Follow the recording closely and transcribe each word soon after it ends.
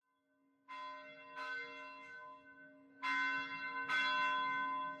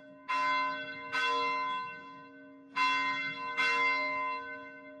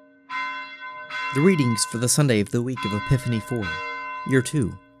The readings for the Sunday of the week of Epiphany 4, Year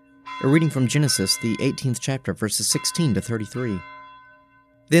 2. A reading from Genesis, the 18th chapter, verses 16 to 33.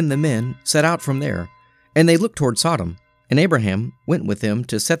 Then the men set out from there, and they looked toward Sodom, and Abraham went with them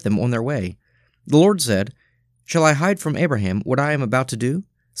to set them on their way. The Lord said, "Shall I hide from Abraham what I am about to do,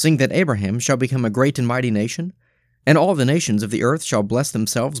 seeing that Abraham shall become a great and mighty nation, and all the nations of the earth shall bless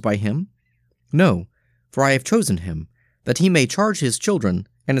themselves by him? No, for I have chosen him, that he may charge his children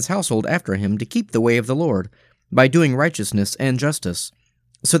and his household after him to keep the way of the Lord, by doing righteousness and justice,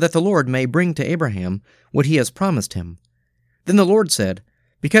 so that the Lord may bring to Abraham what he has promised him." Then the Lord said,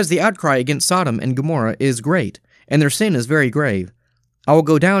 "Because the outcry against Sodom and Gomorrah is great, and their sin is very grave, I will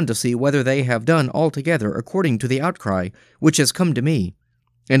go down to see whether they have done altogether according to the outcry which has come to me,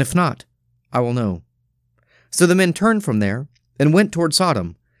 and if not, I will know." So the men turned from there, and went toward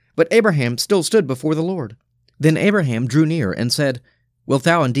Sodom, but Abraham still stood before the Lord. Then Abraham drew near and said, "Wilt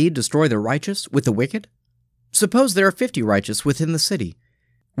thou indeed destroy the righteous with the wicked? Suppose there are 50 righteous within the city.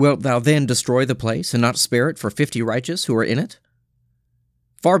 Wilt thou then destroy the place, and not spare it for 50 righteous who are in it?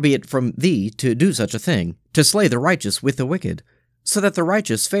 Far be it from thee to do such a thing, to slay the righteous with the wicked, so that the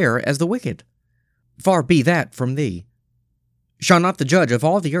righteous fare as the wicked. Far be that from thee. Shall not the judge of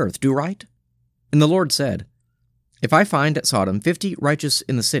all the earth do right?" And the Lord said, "If I find at Sodom 50 righteous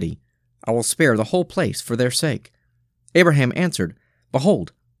in the city, I will spare the whole place for their sake." Abraham answered,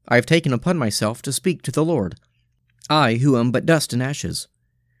 "Behold, I have taken upon myself to speak to the Lord, I who am but dust and ashes.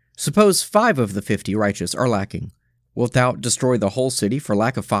 Suppose 5 of the 50 righteous are lacking. Wilt thou destroy the whole city for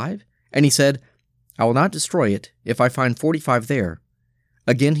lack of 5? And he said, "I will not destroy it if I find 45 there."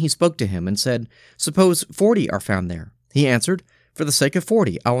 Again he spoke to him and said, "Suppose 40 are found there." He answered, "For the sake of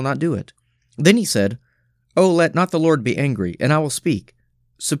 40 I will not do it." Then he said, "Oh, let not the Lord be angry, and I will speak.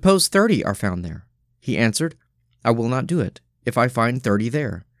 Suppose 30 are found there." He answered, "I will not do it if I find 30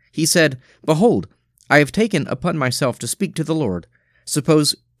 there." He said, "Behold, I have taken upon myself to speak to the Lord.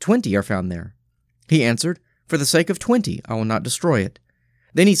 Suppose 20 are found there." He answered, "For the sake of 20 I will not destroy it."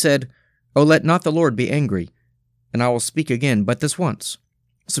 Then he said, "Oh, let not the Lord be angry, and I will speak again but this once.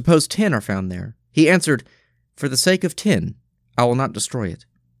 Suppose 10 are found there." He answered, "For the sake of 10 I will not destroy it."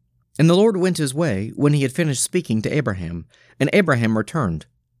 And the Lord went his way when he had finished speaking to Abraham, and Abraham returned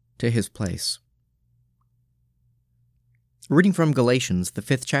to his place. Reading from Galatians, the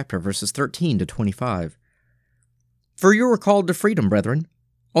 5th chapter, verses 13 to 25. "For you are called to freedom, brethren.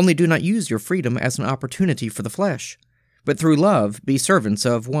 Only do not use your freedom as an opportunity for the flesh, but through love be servants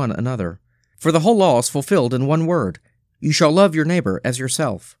of one another. For the whole law is fulfilled in one word: you shall love your neighbor as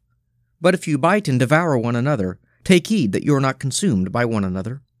yourself. But if you bite and devour one another, take heed that you are not consumed by one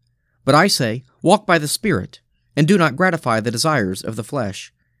another. But I say, walk by the Spirit, and do not gratify the desires of the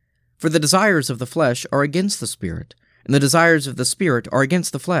flesh. For the desires of the flesh are against the Spirit, and the desires of the Spirit are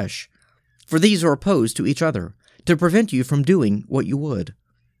against the flesh. For these are opposed to each other, to prevent you from doing what you would.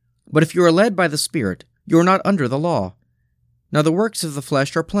 But if you are led by the Spirit, you are not under the law. Now the works of the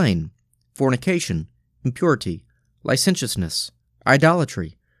flesh are plain: fornication, impurity, licentiousness,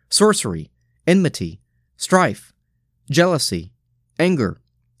 idolatry, sorcery, enmity, strife, jealousy, anger,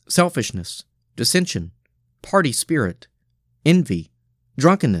 selfishness, dissension, party spirit, envy,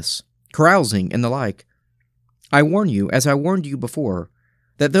 drunkenness, carousing, and the like. I warn you, as I warned you before,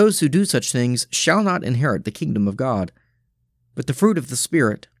 that those who do such things shall not inherit the kingdom of God. But the fruit of the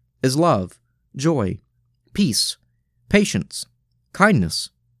Spirit is love, joy, peace, patience, kindness,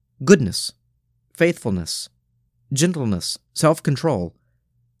 goodness, faithfulness, gentleness, self-control.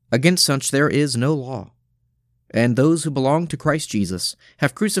 Against such there is no law. And those who belong to Christ Jesus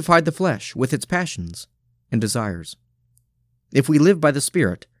have crucified the flesh with its passions and desires. If we live by the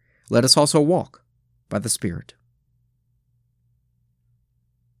Spirit, let us also walk by the Spirit."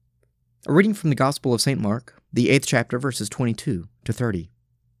 A reading from the Gospel of St. Mark, the 8th chapter, verses 22 to 30.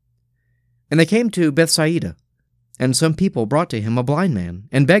 "And they came to Bethsaida, and some people brought to him a blind man,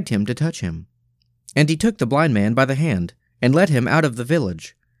 and begged him to touch him. And he took the blind man by the hand, and led him out of the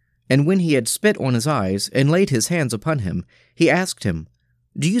village. And when he had spit on his eyes, and laid his hands upon him, he asked him,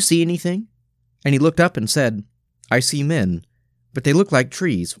 'Do you see anything?' And he looked up and said, 'I see men, but they look like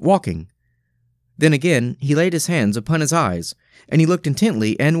trees, walking.' Then again he laid his hands upon his eyes, and he looked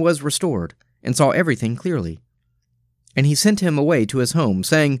intently, and was restored, and saw everything clearly. And he sent him away to his home,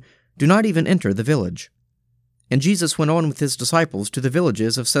 saying, 'Do not even enter the village.' And Jesus went on with his disciples to the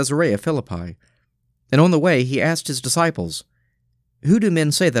villages of Caesarea Philippi. And on the way he asked his disciples, 'Who do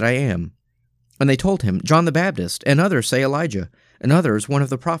men say that I am?' And they told him, 'John the Baptist, and others say Elijah, and others one of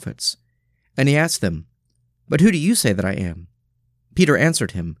the prophets.' And he asked them, 'But who do you say that I am?' Peter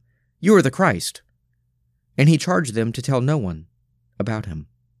answered him, 'You are the Christ.' And he charged them to tell no one about him.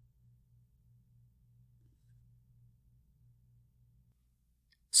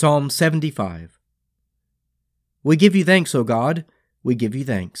 Psalm 75. We give you thanks, O God, we give you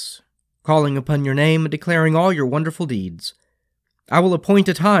thanks, calling upon your name and declaring all your wonderful deeds. I will appoint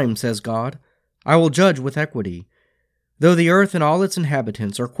a time, says God. I will judge with equity, though the earth and all its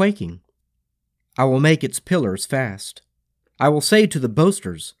inhabitants are quaking. I will make its pillars fast. I will say to the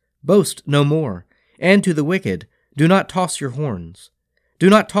boasters, boast no more, and to the wicked, do not toss your horns. Do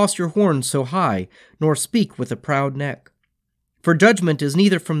not toss your horns so high, nor speak with a proud neck. For judgment is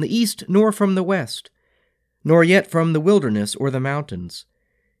neither from the east nor from the west, nor yet from the wilderness or the mountains.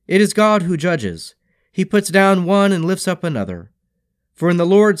 It is God who judges. He puts down one and lifts up another. For in the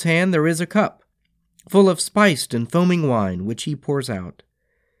Lord's hand there is a cup, full of spiced and foaming wine, which he pours out.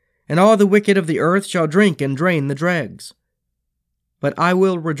 And all the wicked of the earth shall drink and drain the dregs. But I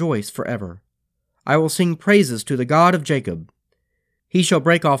will rejoice forever. I will sing praises to the God of Jacob. He shall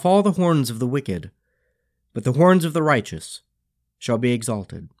break off all the horns of the wicked, but the horns of the righteous shall be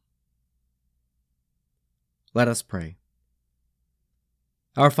exalted. Let us pray.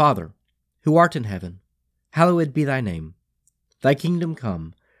 Our Father, who art in heaven, hallowed be thy name. Thy kingdom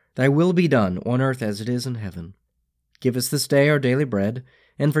come, thy will be done on earth as it is in heaven. Give us this day our daily bread,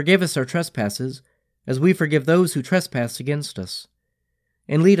 and forgive us our trespasses, as we forgive those who trespass against us.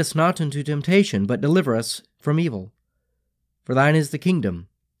 And lead us not into temptation, but deliver us from evil. For thine is the kingdom,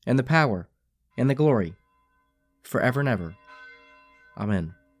 and the power, and the glory, forever and ever.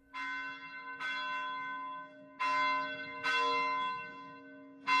 Amen.